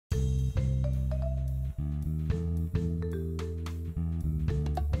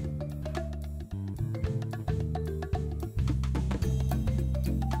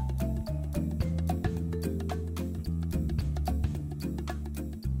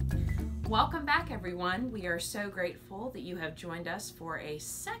Welcome back, everyone. We are so grateful that you have joined us for a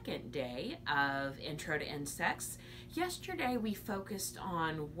second day of Intro to Insects. Yesterday, we focused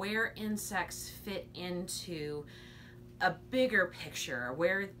on where insects fit into a bigger picture,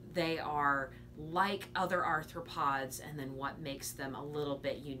 where they are like other arthropods, and then what makes them a little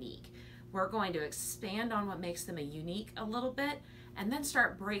bit unique. We're going to expand on what makes them unique a little bit, and then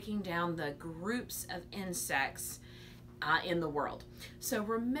start breaking down the groups of insects in the world. So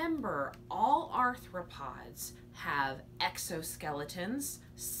remember, all arthropods have exoskeletons,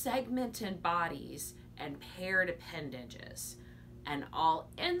 segmented bodies, and paired appendages. And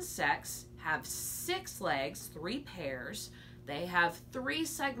all insects have 6 legs, 3 pairs. They have 3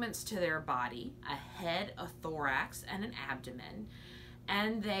 segments to their body, a head, a thorax, and an abdomen.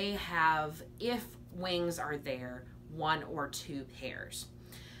 And they have, if wings are there, 1 or 2 pairs.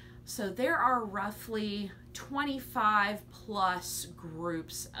 So there are roughly 25 plus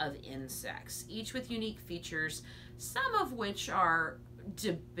groups of insects, each with unique features, some of which are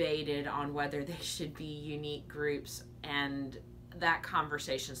debated on whether they should be unique groups, and that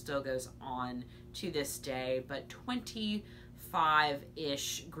conversation still goes on to this day, but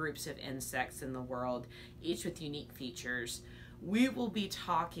 25-ish groups of insects in the world, each with unique features. We will be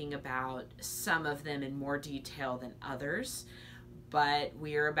talking about some of them in more detail than others, but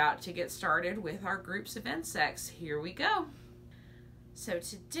we are about to get started with our groups of insects. Here we go. So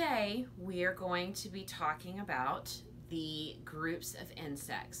today we are going to be talking about the groups of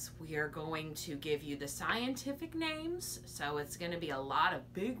insects. We are going to give you the scientific names, so it's going to be a lot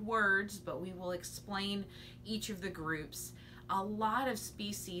of big words, but we will explain each of the groups. A lot of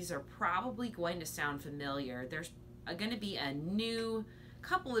species are probably going to sound familiar. There's going to be a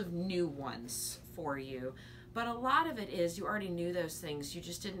couple of new ones for you. But a lot of it is you already knew those things, you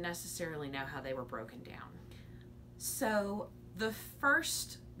just didn't necessarily know how they were broken down. So the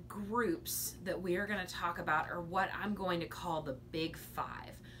first groups that we are going to talk about are what I'm going to call the Big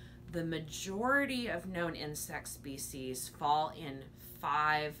Five. The majority of known insect species fall in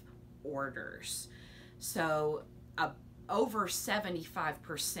 5 orders. So over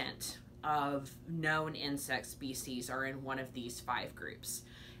 75% of known insect species are in one of these 5 groups.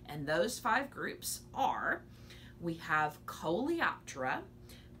 And those 5 groups are, we have Coleoptera,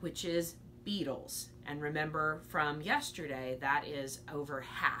 which is beetles. And remember from yesterday, that is over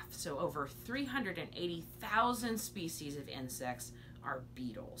half. So over 380,000 species of insects are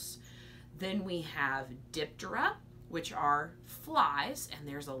beetles. Then we have Diptera, which are flies, and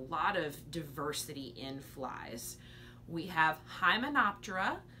there's a lot of diversity in flies. We have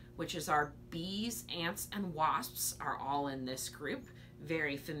Hymenoptera, which is our bees, ants, and wasps are all in this group.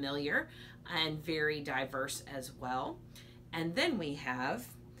 Very familiar and very diverse as well. And then we have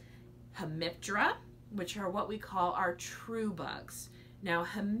Hemiptera, which are what we call our true bugs. Now,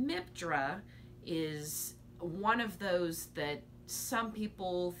 Hemiptera is one of those that some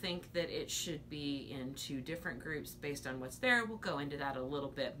people think that it should be in 2 different groups based on what's there. We'll go into that a little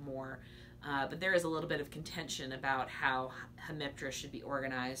bit more, but there is a little bit of contention about how Hemiptera should be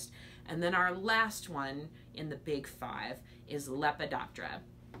organized. And then our last one in the Big Five is Lepidoptera.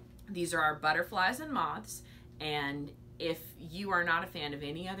 These are our butterflies and moths, and if you are not a fan of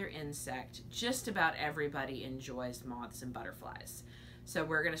any other insect, just about everybody enjoys moths and butterflies. So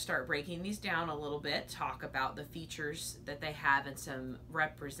we're going to start breaking these down a little bit, talk about the features that they have in some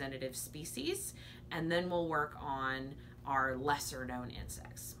representative species, and then we'll work on our lesser known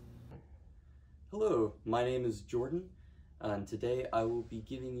insects. Hello, my name is Jordan, and today I will be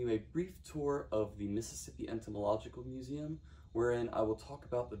giving you a brief tour of the Mississippi Entomological Museum, wherein I will talk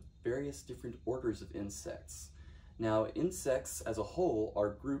about the various different orders of insects. Now, insects as a whole are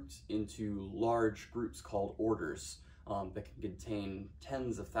grouped into large groups called orders that can contain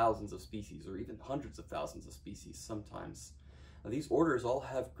tens of thousands of species or even hundreds of thousands of species sometimes. Now, these orders all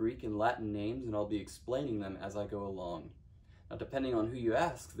have Greek and Latin names, and I'll be explaining them as I go along. Now, depending on who you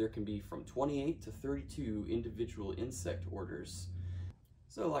ask, there can be from 28 to 32 individual insect orders.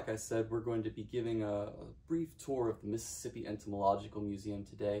 So like I said, we're going to be giving a brief tour of the Mississippi Entomological Museum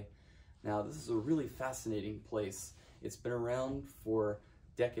today. Now, this is a really fascinating place. It's been around for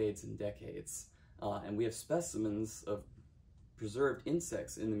decades and decades, and we have specimens of preserved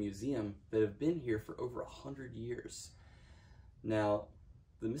insects in the museum that have been here for over 100 years. Now,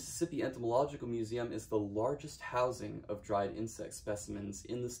 the Mississippi Entomological Museum is the largest housing of dried insect specimens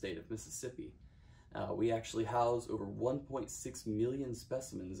in the state of Mississippi. We actually house over 1.6 million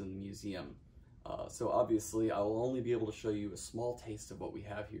specimens in the museum. So obviously I will only be able to show you a small taste of what we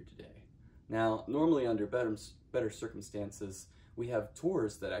have here today. Now, normally under better circumstances, we have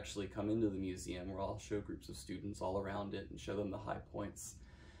tours that actually come into the museum where I'll show groups of students all around it and show them the high points.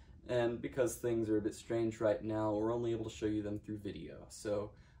 And because things are a bit strange right now, we're only able to show you them through video.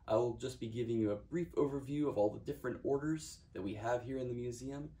 So I will just be giving you a brief overview of all the different orders that we have here in the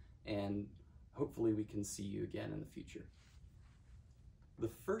museum, and hopefully we can see you again in the future. The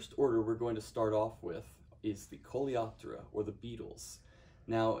first order we're going to start off with is the Coleoptera, or the beetles.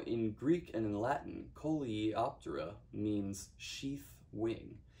 Now, in Greek and in Latin, Coleoptera means sheath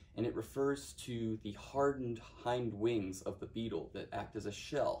wing, and it refers to the hardened hind wings of the beetle that act as a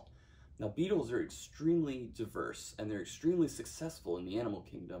shell. Now, beetles are extremely diverse, and they're extremely successful in the animal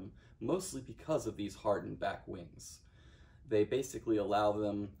kingdom, mostly because of these hardened back wings. They basically allow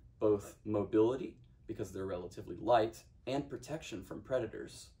them both mobility, because they're relatively light, and protection from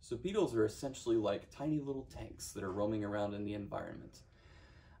predators. So beetles are essentially like tiny little tanks that are roaming around in the environment.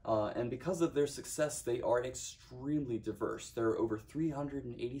 And because of their success, they are extremely diverse. There are over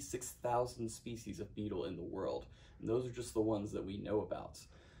 386,000 species of beetle in the world, and those are just the ones that we know about.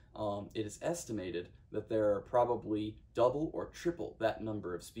 It is estimated that there are probably double or triple that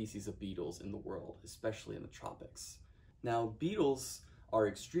number of species of beetles in the world, especially in the tropics. Now, beetles are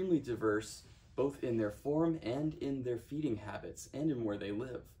extremely diverse both in their form and in their feeding habits and in where they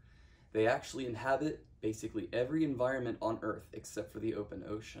live. They actually inhabit basically every environment on Earth except for the open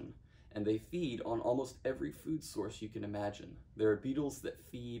ocean, and they feed on almost every food source you can imagine. There are beetles that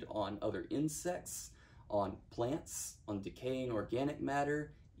feed on other insects, on plants, on decaying organic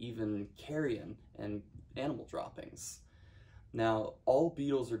matter, even carrion and animal droppings. Now, all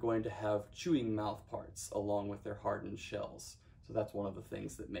beetles are going to have chewing mouth parts along with their hardened shells, so that's one of the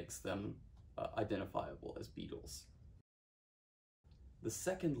things that makes them identifiable as beetles. The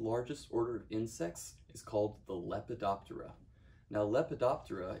second largest order of insects is called the Lepidoptera. Now,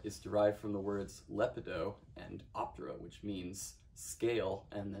 Lepidoptera is derived from the words lepido and optera, which means scale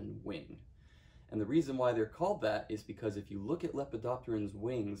and then wing. And the reason why they're called that is because if you look at Lepidopteran's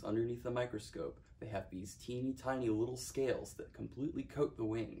wings underneath the microscope, they have these teeny tiny little scales that completely coat the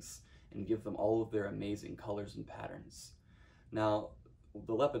wings and give them all of their amazing colors and patterns. Now,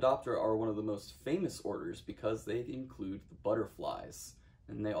 the Lepidoptera are one of the most famous orders because they include the butterflies,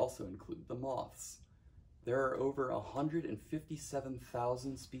 and they also include the moths. There are over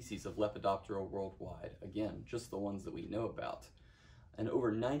 157,000 species of Lepidoptera worldwide, again, just the ones that we know about. And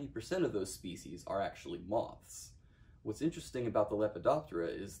over 90% of those species are actually moths. What's interesting about the Lepidoptera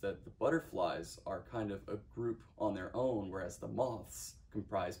is that the butterflies are kind of a group on their own, whereas the moths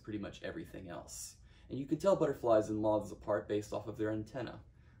comprise pretty much everything else. And you can tell butterflies and moths apart based off of their antennae.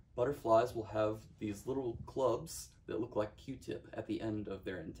 Butterflies will have these little clubs that look like Q-tip at the end of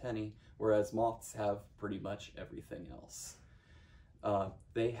their antennae, whereas moths have pretty much everything else.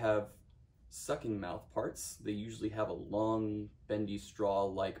 They have sucking mouth parts. They usually have a long, bendy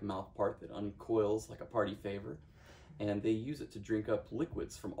straw-like mouth part that uncoils like a party favor, and they use it to drink up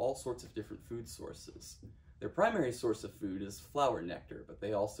liquids from all sorts of different food sources. Their primary source of food is flower nectar, but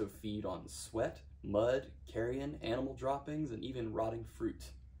they also feed on sweat, mud, carrion, animal droppings, and even rotting fruit.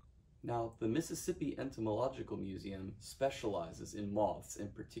 Now, the Mississippi Entomological Museum specializes in moths in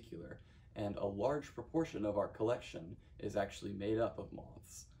particular, and a large proportion of our collection is actually made up of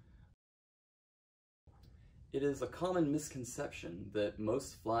moths. It is a common misconception that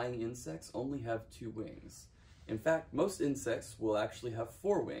most flying insects only have 2 wings. In fact, most insects will actually have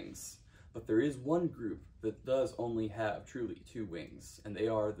 4 wings, but there is one group that does only have truly 2 wings, and they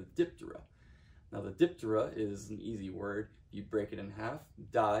are the Diptera. Now, the Diptera is an easy word. You break it in half.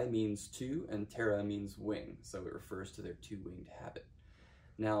 Di means 2, and ptera means wing, so it refers to their 2-winged habit.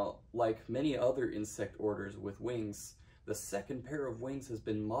 Now, like many other insect orders with wings, the second pair of wings has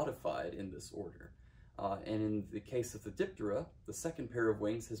been modified in this order. And in the case of the Diptera, the second pair of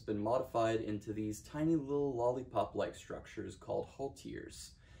wings has been modified into these tiny little lollipop-like structures called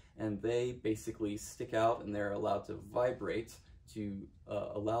halteres. And they basically stick out and they're allowed to vibrate to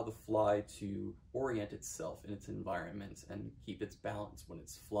allow the fly to orient itself in its environment and keep its balance when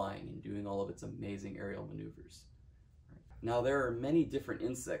it's flying and doing all of its amazing aerial maneuvers. Now, there are many different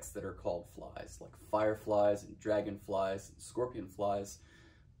insects that are called flies, like fireflies and dragonflies and scorpion flies,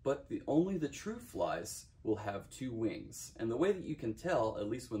 but only the true flies will have 2 wings. And the way that you can tell, at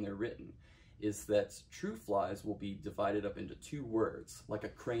least when they're written, is that true flies will be divided up into 2 words, like a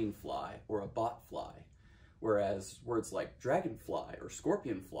crane fly or a bot fly, whereas words like dragonfly or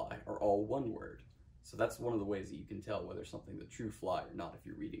scorpion fly are all one word. So that's one of the ways that you can tell whether something's a true fly or not if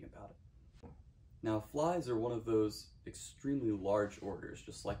you're reading about it. Now, flies are one of those extremely large orders,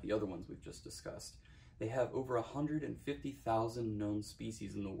 just like the other ones we've just discussed. They have over 150,000 known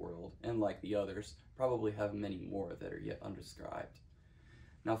species in the world, and like the others, probably have many more that are yet undescribed.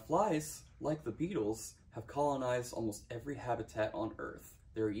 Now flies, like the beetles, have colonized almost every habitat on Earth.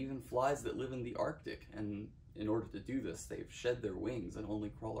 There are even flies that live in the Arctic, and in order to do this, they've shed their wings and only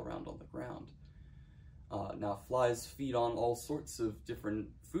crawl around on the ground. Now flies feed on all sorts of different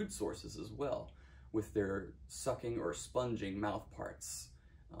food sources as well, with their sucking or sponging mouth parts.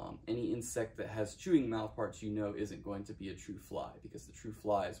 Any insect that has chewing mouth parts isn't going to be a true fly, because the true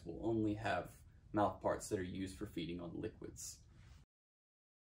flies will only have mouth parts that are used for feeding on liquids.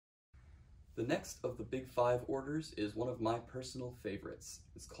 The next of the big five orders is one of my personal favorites.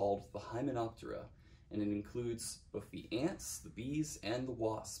 It's called the Hymenoptera, and it includes both the ants, the bees, and the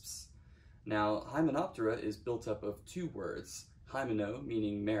wasps. Now, Hymenoptera is built up of two words, hymeno,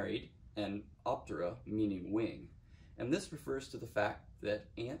 meaning married, and optera, meaning wing. And this refers to the fact that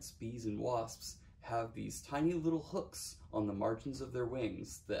ants, bees, and wasps have these tiny little hooks on the margins of their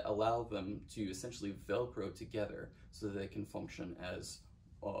wings that allow them to essentially velcro together so that they can function as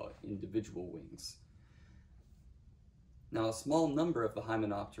individual wings. Now, a small number of the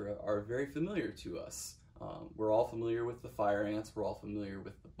Hymenoptera are very familiar to us. We're all familiar with the fire ants, we're all familiar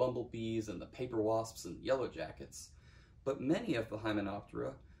with the bumblebees and the paper wasps and yellow jackets, but many of the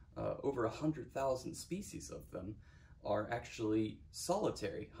Hymenoptera, over 100,000 species of them, are actually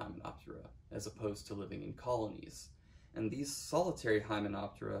solitary Hymenoptera, as opposed to living in colonies. And these solitary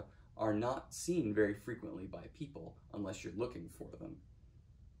Hymenoptera are not seen very frequently by people unless you're looking for them.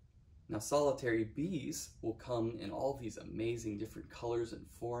 Now, solitary bees will come in all these amazing different colors and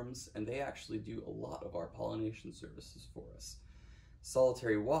forms, and they actually do a lot of our pollination services for us.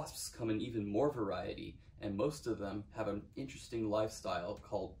 Solitary wasps come in even more variety, and most of them have an interesting lifestyle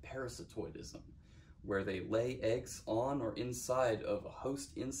called parasitoidism, where they lay eggs on or inside of a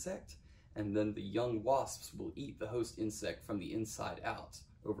host insect, and then the young wasps will eat the host insect from the inside out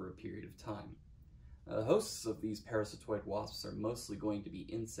over a period of time. The hosts of these parasitoid wasps are mostly going to be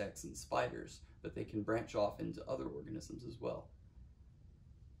insects and spiders, but they can branch off into other organisms as well.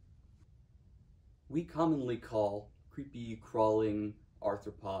 We commonly call creepy, crawling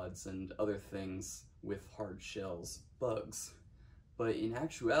arthropods and other things with hard shells bugs, but in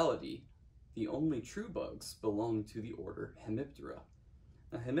actuality, the only true bugs belong to the order Hemiptera.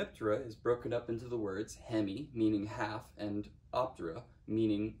 Now, Hemiptera is broken up into the words hemi, meaning half, and optera,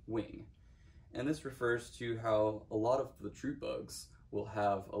 meaning wing. And this refers to how a lot of the true bugs will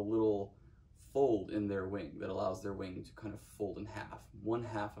have a little fold in their wing that allows their wing to kind of fold in half. One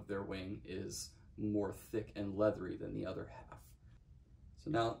half of their wing is more thick and leathery than the other half.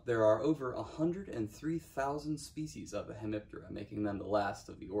 So now there are over 103,000 species of the Hemiptera, making them the last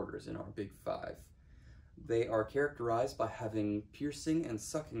of the orders in our big five. They are characterized by having piercing and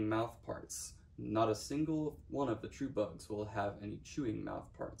sucking mouth parts. Not a single one of the true bugs will have any chewing mouth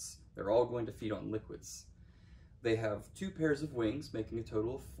parts. They're all going to feed on liquids. They have 2 pairs of wings, making a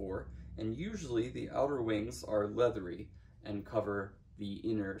total of 4, and usually the outer wings are leathery and cover the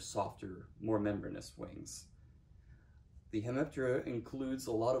inner, softer, more membranous wings. The Hemiptera includes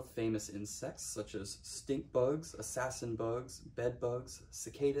a lot of famous insects such as stink bugs, assassin bugs, bed bugs,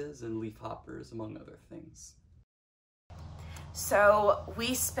 cicadas, and leafhoppers, among other things. So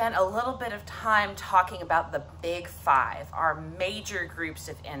we spent a little bit of time talking about the big five, our major groups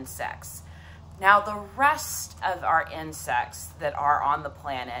of insects. Now the rest of our insects that are on the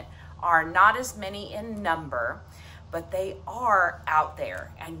planet are not as many in number, but they are out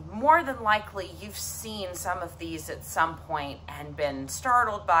there. And more than likely you've seen some of these at some point and been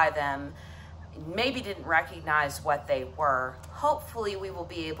startled by them, maybe didn't recognize what they were. Hopefully we will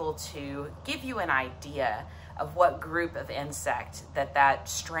be able to give you an idea of what group of insect that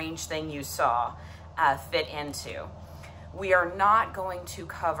strange thing you saw fit into. We are not going to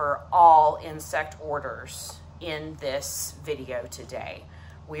cover all insect orders in this video today.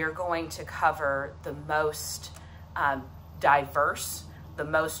 We are going to cover the most diverse, the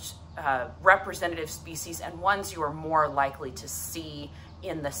most representative species, and ones you are more likely to see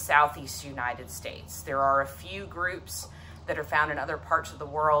in the Southeast United States. There are a few groups that are found in other parts of the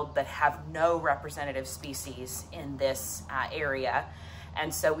world that have no representative species in this area.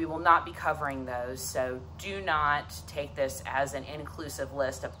 And so we will not be covering those. So do not take this as an inclusive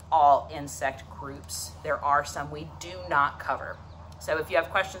list of all insect groups. There are some we do not cover. So if you have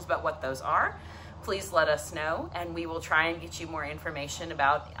questions about what those are, please let us know, and we will try and get you more information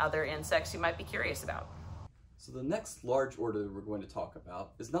about other insects you might be curious about. So the next large order that we're going to talk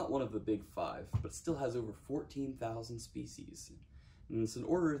about is not one of the big five, but still has over 14,000 species. And it's an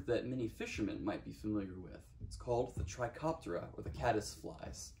order that many fishermen might be familiar with. It's called the Trichoptera, or the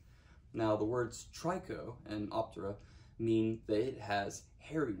caddisflies. Now the words tricho and optera mean that it has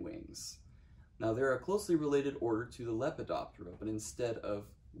hairy wings. Now they're a closely related order to the Lepidoptera, but instead of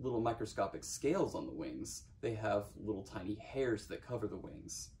little microscopic scales on the wings, they have little tiny hairs that cover the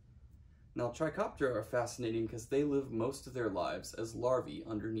wings. Now Trichoptera are fascinating because they live most of their lives as larvae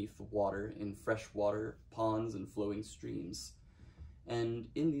underneath the water in freshwater ponds and flowing streams. And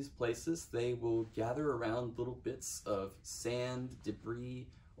in these places, they will gather around little bits of sand, debris,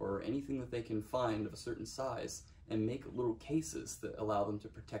 or anything that they can find of a certain size and make little cases that allow them to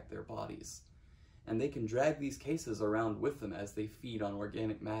protect their bodies. And they can drag these cases around with them as they feed on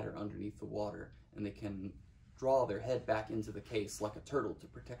organic matter underneath the water, and they can draw their head back into the case like a turtle to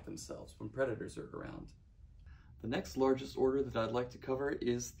protect themselves when predators are around. The next largest order that I'd like to cover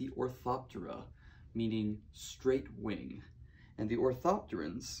is the Orthoptera, meaning straight wing. And the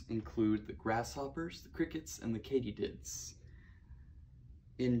orthopterans include the grasshoppers, the crickets, and the katydids.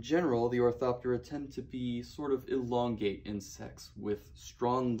 In general, the Orthoptera tend to be sort of elongate insects with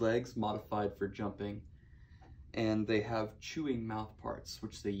strong legs modified for jumping, and they have chewing mouthparts,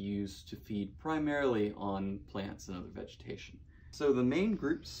 which they use to feed primarily on plants and other vegetation. So the main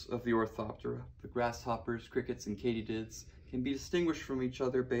groups of the Orthoptera, the grasshoppers, crickets, and katydids, can be distinguished from each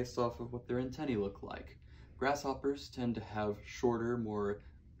other based off of what their antennae look like. Grasshoppers tend to have shorter, more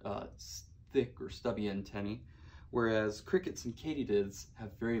thick or stubby antennae, whereas crickets and katydids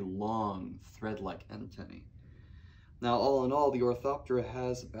have very long, thread-like antennae. Now, all in all, the Orthoptera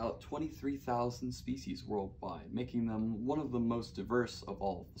has about 23,000 species worldwide, making them one of the most diverse of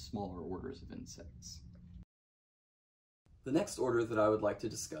all of the smaller orders of insects. The next order that I would like to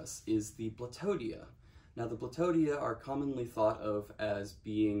discuss is the Blattodea. Now, the Blattodea are commonly thought of as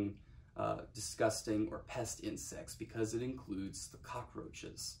being disgusting or pest insects because it includes the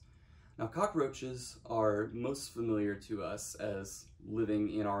cockroaches. Now, cockroaches are most familiar to us as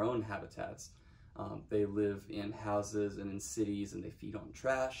living in our own habitats. They live in houses and in cities, and they feed on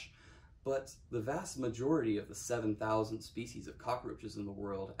trash, but the vast majority of the 7,000 species of cockroaches in the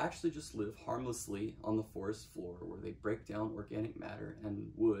world actually just live harmlessly on the forest floor, where they break down organic matter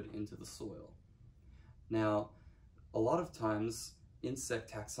and wood into the soil. Now, a lot of times,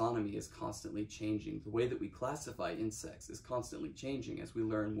 insect taxonomy is constantly changing. The way that we classify insects is constantly changing as we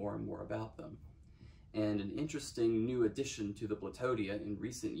learn more and more about them. And an interesting new addition to the Blattodea in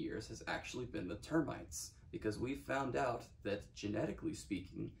recent years has actually been the termites, because we've found out that, genetically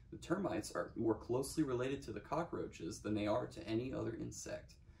speaking, the termites are more closely related to the cockroaches than they are to any other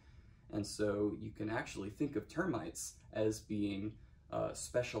insect. And so you can actually think of termites as being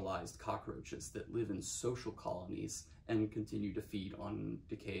specialized cockroaches that live in social colonies and continue to feed on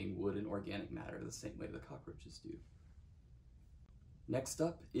decaying wood and organic matter the same way the cockroaches do. Next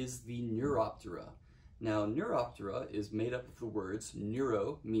up is the Neuroptera. Now, Neuroptera is made up of the words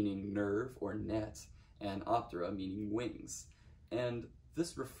neuro, meaning nerve or net, and optera, meaning wings. And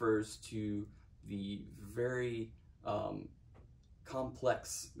this refers to the very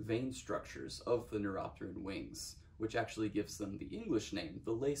complex vein structures of the neuropteran wings, which actually gives them the English name,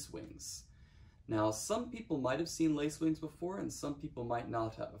 the lacewings. Now, some people might have seen lacewings before, and some people might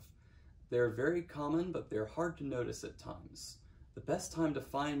not have. They're very common, but they're hard to notice at times. The best time to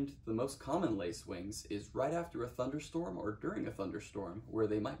find the most common lacewings is right after a thunderstorm or during a thunderstorm, where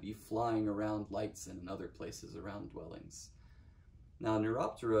they might be flying around lights and in other places around dwellings. Now,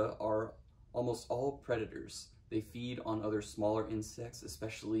 Neuroptera are almost all predators. They feed on other smaller insects,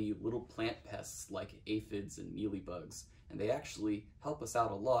 especially little plant pests like aphids and mealybugs, and they actually help us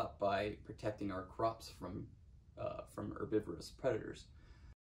out a lot by protecting our crops from herbivorous predators.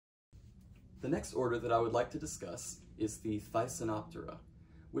 The next order that I would like to discuss is the Thysanoptera,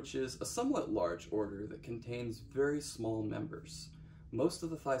 which is a somewhat large order that contains very small members. Most of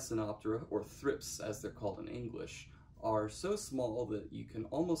the Thysanoptera, or thrips as they're called in English, are so small that you can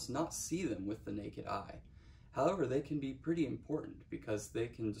almost not see them with the naked eye. However, they can be pretty important because they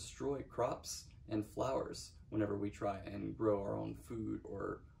can destroy crops and flowers whenever we try and grow our own food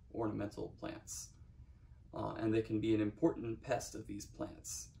or ornamental plants. And they can be an important pest of these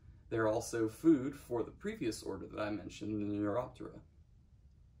plants. They're also food for the previous order that I mentioned, the Neuroptera.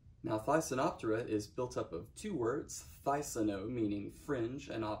 Now, Thysanoptera is built up of two words, thysano meaning fringe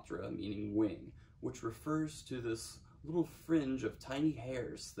and optera meaning wing, which refers to this little fringe of tiny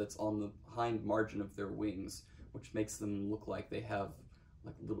hairs that's on the hind margin of their wings, which makes them look like they have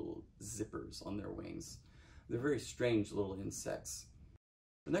like little zippers on their wings. They're very strange little insects.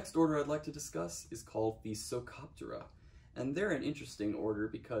 The next order I'd like to discuss is called the Psocoptera. And they're an interesting order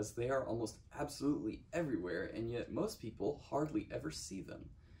because they are almost absolutely everywhere, and yet most people hardly ever see them.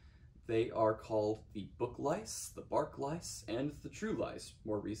 They are called the book lice, the bark lice, and the true lice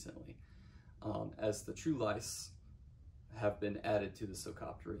more recently, as the true lice have been added to the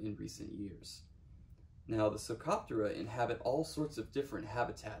Psocoptera in recent years. Now, the Pseucoptera inhabit all sorts of different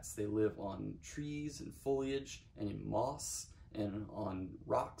habitats. They live on trees and foliage and in moss and on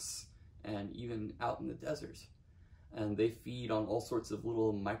rocks and even out in the desert. And they feed on all sorts of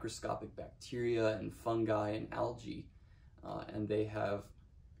little microscopic bacteria and fungi and algae. And they have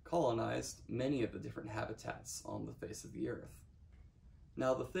colonized many of the different habitats on the face of the earth.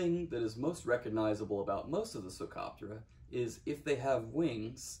 Now, the thing that is most recognizable about most of the Pseucoptera is if they have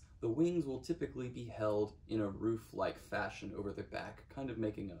wings, the wings will typically be held in a roof-like fashion over their back, kind of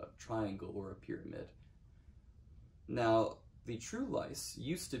making a triangle or a pyramid. Now, the true lice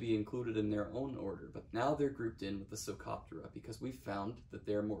used to be included in their own order, but now they're grouped in with the Pseucoptera because we found that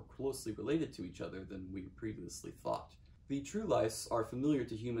they're more closely related to each other than we previously thought. The true lice are familiar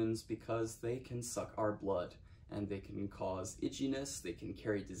to humans because they can suck our blood, and they can cause itchiness, they can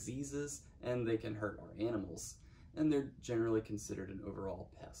carry diseases, and they can hurt our animals, and they're generally considered an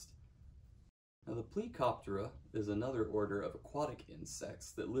overall pest. Now, the Plecoptera is another order of aquatic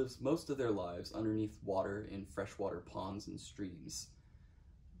insects that lives most of their lives underneath water in freshwater ponds and streams.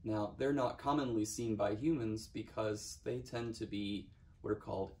 Now, they're not commonly seen by humans because they tend to be what are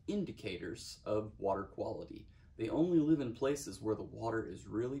called indicators of water quality. They only live in places where the water is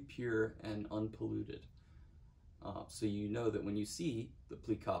really pure and unpolluted. So you know that when you see the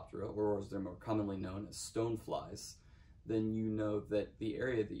Plecoptera, or as they're more commonly known as stoneflies, then you know that the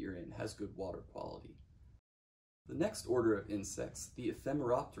area that you're in has good water quality. The next order of insects, the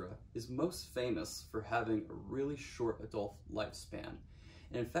Ephemeroptera, is most famous for having a really short adult lifespan.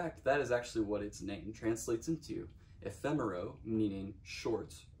 And in fact, that is actually what its name translates into. Ephemero, meaning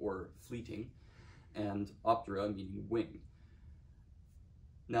short or fleeting, and optera, meaning wing.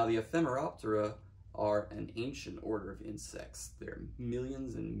 Now, the Ephemeroptera are an ancient order of insects. They're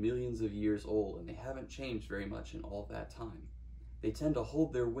millions and millions of years old, and they haven't changed very much in all that time. They tend to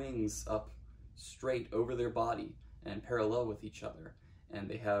hold their wings up straight over their body and parallel with each other, and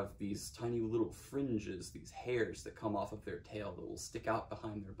they have these tiny little fringes, these hairs that come off of their tail that will stick out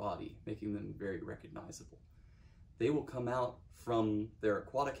behind their body, making them very recognizable. They will come out from their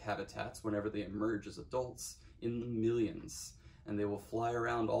aquatic habitats whenever they emerge as adults in the millions, and they will fly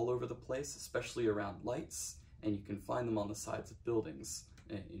around all over the place, especially around lights, and you can find them on the sides of buildings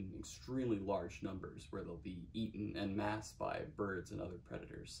in extremely large numbers where they'll be eaten en masse by birds and other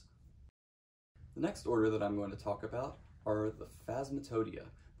predators. The next order that I'm going to talk about are the Phasmatodea,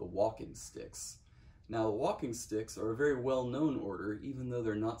 the walking sticks. Now, the walking sticks are a very well-known order, even though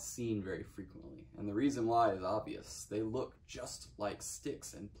they're not seen very frequently, and the reason why is obvious. They look just like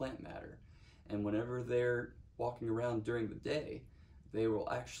sticks and plant matter, and whenever they're walking around during the day, they will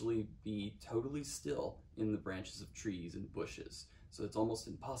actually be totally still in the branches of trees and bushes, so it's almost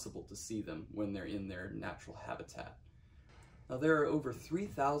impossible to see them when they're in their natural habitat. Now, there are over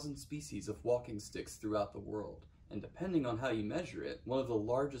 3,000 species of walking sticks throughout the world, and depending on how you measure it, one of the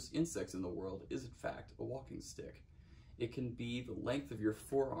largest insects in the world is in fact a walking stick. It can be the length of your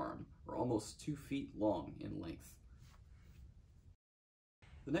forearm, or almost 2 feet long in length.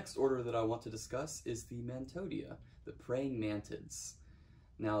 The next order that I want to discuss is the Mantodea, the praying mantids.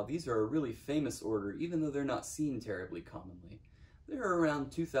 Now, these are a really famous order, even though they're not seen terribly commonly. There are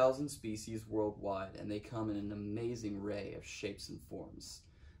around 2,000 species worldwide, and they come in an amazing array of shapes and forms.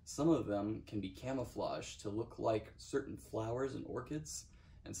 Some of them can be camouflaged to look like certain flowers and orchids,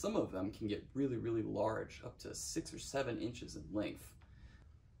 and some of them can get really, really large, up to 6 or 7 inches in length.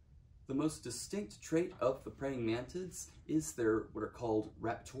 The most distinct trait of the praying mantids is their what are called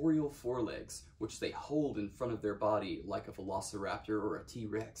raptorial forelegs, which they hold in front of their body like a velociraptor or a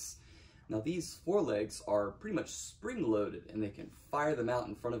T-Rex. Now, these forelegs are pretty much spring-loaded, and they can fire them out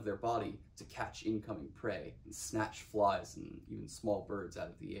in front of their body to catch incoming prey and snatch flies and even small birds out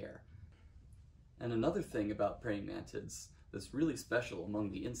of the air. And another thing about praying mantids that's really special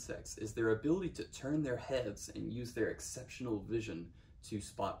among the insects is their ability to turn their heads and use their exceptional vision to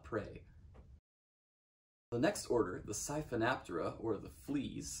spot prey. The next order, the Siphonaptera, or the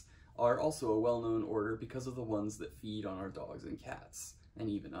fleas, are also a well-known order because of the ones that feed on our dogs and cats, and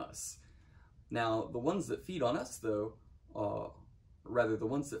even us. Now, the ones that feed on us, though, the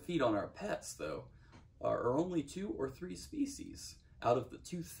ones that feed on our pets, though, are only 2 or 3 species out of the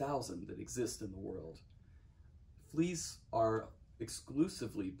 2,000 that exist in the world. Fleas are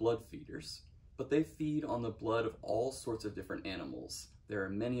exclusively blood feeders, but they feed on the blood of all sorts of different animals. There are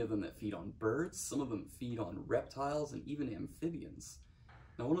many of them that feed on birds, some of them feed on reptiles, and even amphibians.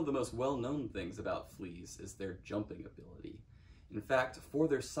 Now, one of the most well-known things about fleas is their jumping ability. In fact, for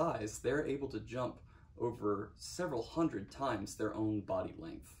their size, they're able to jump over several hundred times their own body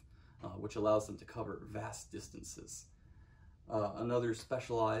length, which allows them to cover vast distances. Another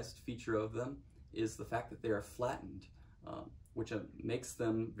specialized feature of them is the fact that they are flattened, which makes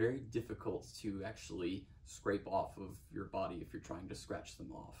them very difficult to actually scrape off of your body if you're trying to scratch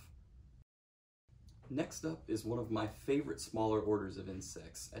them off. Next up is one of my favorite smaller orders of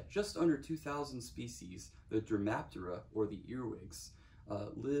insects. At just under 2,000 species, the Dermaptera, or the earwigs,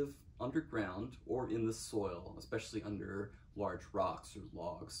 live underground or in the soil, especially under large rocks or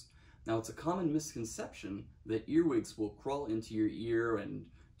logs. Now, it's a common misconception that earwigs will crawl into your ear and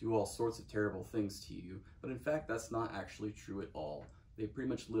do all sorts of terrible things to you, but in fact that's not actually true at all. They pretty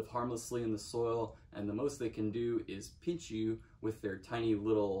much live harmlessly in the soil, and the most they can do is pinch you with their tiny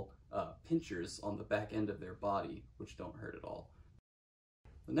little pinchers on the back end of their body, which don't hurt at all.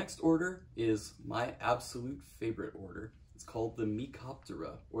 The next order is my absolute favorite order. It's called the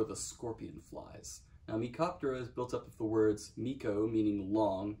Mecoptera, or the scorpion flies. Now, Mecoptera is built up of the words meco, meaning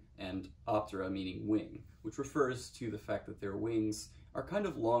long, and optera, meaning wing, which refers to the fact that their wings are kind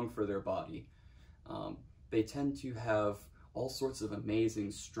of long for their body. They tend to have all sorts of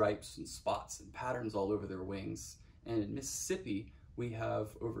amazing stripes and spots and patterns all over their wings, and in Mississippi we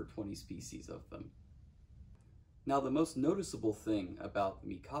have over 20 species of them. Now, the most noticeable thing about the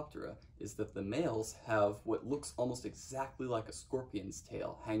Mecoptera is that the males have what looks almost exactly like a scorpion's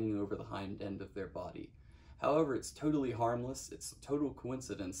tail hanging over the hind end of their body. However, it's totally harmless, it's a total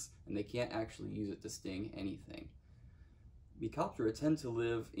coincidence, and they can't actually use it to sting anything. Mecoptera tend to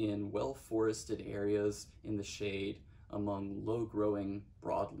live in well-forested areas in the shade among low-growing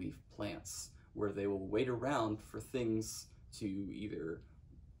broadleaf plants, where they will wait around for things to either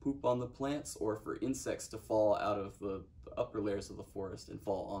poop on the plants or for insects to fall out of the upper layers of the forest and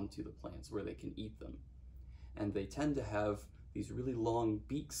fall onto the plants where they can eat them. And they tend to have these really long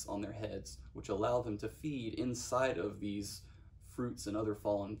beaks on their heads, which allow them to feed inside of these fruits and other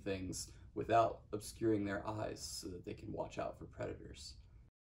fallen things without obscuring their eyes so that they can watch out for predators.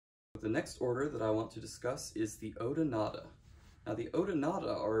 The next order that I want to discuss is the Odonata. Now, the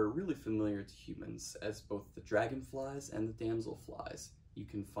Odonata are really familiar to humans as both the dragonflies and the damselflies. You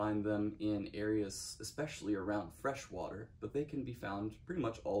can find them in areas especially around fresh water, but they can be found pretty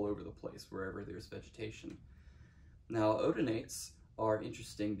much all over the place wherever there's vegetation. Now, odonates are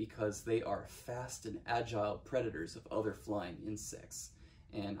interesting because they are fast and agile predators of other flying insects,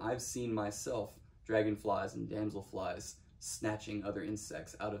 and I've seen myself dragonflies and damselflies snatching other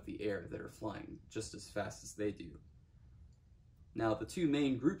insects out of the air that are flying just as fast as they do. Now, the two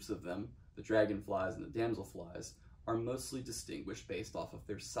main groups of them, the dragonflies and the damselflies, are mostly distinguished based off of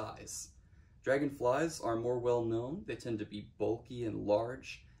their size. Dragonflies are more well known. They tend to be bulky and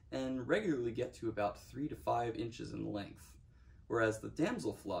large and regularly get to about 3 to 5 inches in length. Whereas the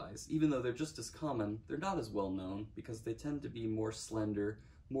damselflies, even though they're just as common, they're not as well known because they tend to be more slender,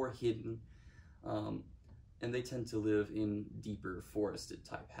 more hidden, and they tend to live in deeper forested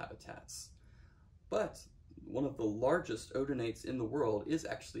type habitats. But one of the largest odonates in the world is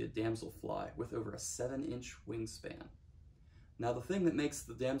actually a damselfly with over a 7-inch wingspan. Now, the thing that makes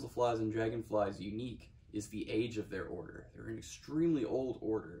the damselflies and dragonflies unique is the age of their order. They're an extremely old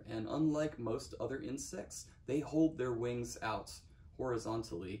order, and unlike most other insects, they hold their wings out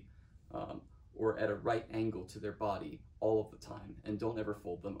horizontally or at a right angle to their body all of the time, and don't ever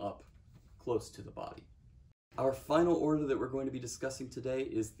fold them up close to the body. Our final order that we're going to be discussing today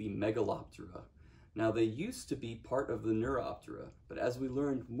is the Megaloptera. Now, they used to be part of the Neuroptera, but as we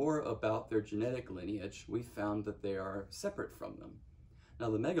learned more about their genetic lineage, we found that they are separate from them. Now,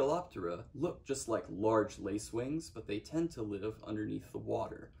 the Megaloptera look just like large lacewings, but they tend to live underneath the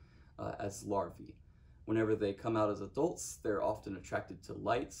water as larvae. Whenever they come out as adults, they're often attracted to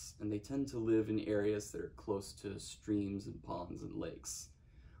lights, and they tend to live in areas that are close to streams and ponds and lakes.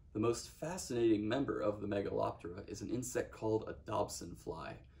 The most fascinating member of the Megaloptera is an insect called a Dobson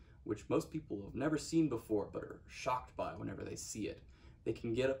fly, which most people have never seen before but are shocked by whenever they see it. They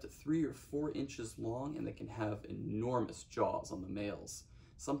can get up to 3 or 4 inches long, and they can have enormous jaws on the males.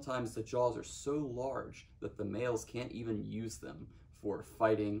 Sometimes the jaws are so large that the males can't even use them for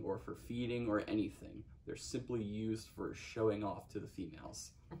fighting or for feeding or anything. They're simply used for showing off to the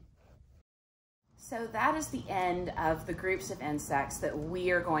females. So that is the end of the groups of insects that we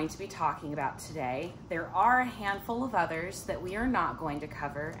are going to be talking about today. There are a handful of others that we are not going to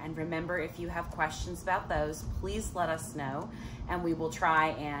cover, and remember, if you have questions about those, please let us know, and we will try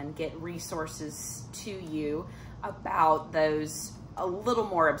and get resources to you about those a little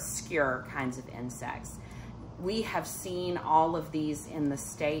more obscure kinds of insects. We have seen all of these in the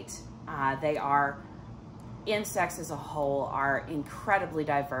state. Insects as a whole are incredibly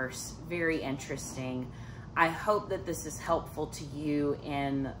diverse, very interesting. I hope that this is helpful to you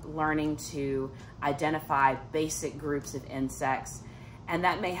in learning to identify basic groups of insects And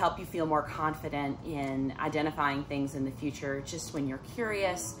that may help you feel more confident in identifying things in the future, just when you're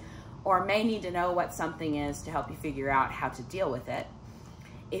curious or may need to know what something is to help you figure out how to deal with it.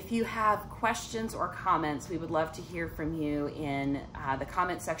 If you have questions or comments, we would love to hear from you in the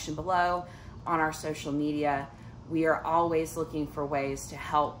comment section below, on our social media. We are always looking for ways to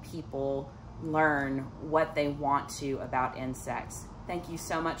help people learn what they want to about insects. Thank you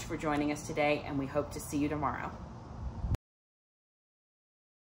so much for joining us today, and we hope to see you tomorrow.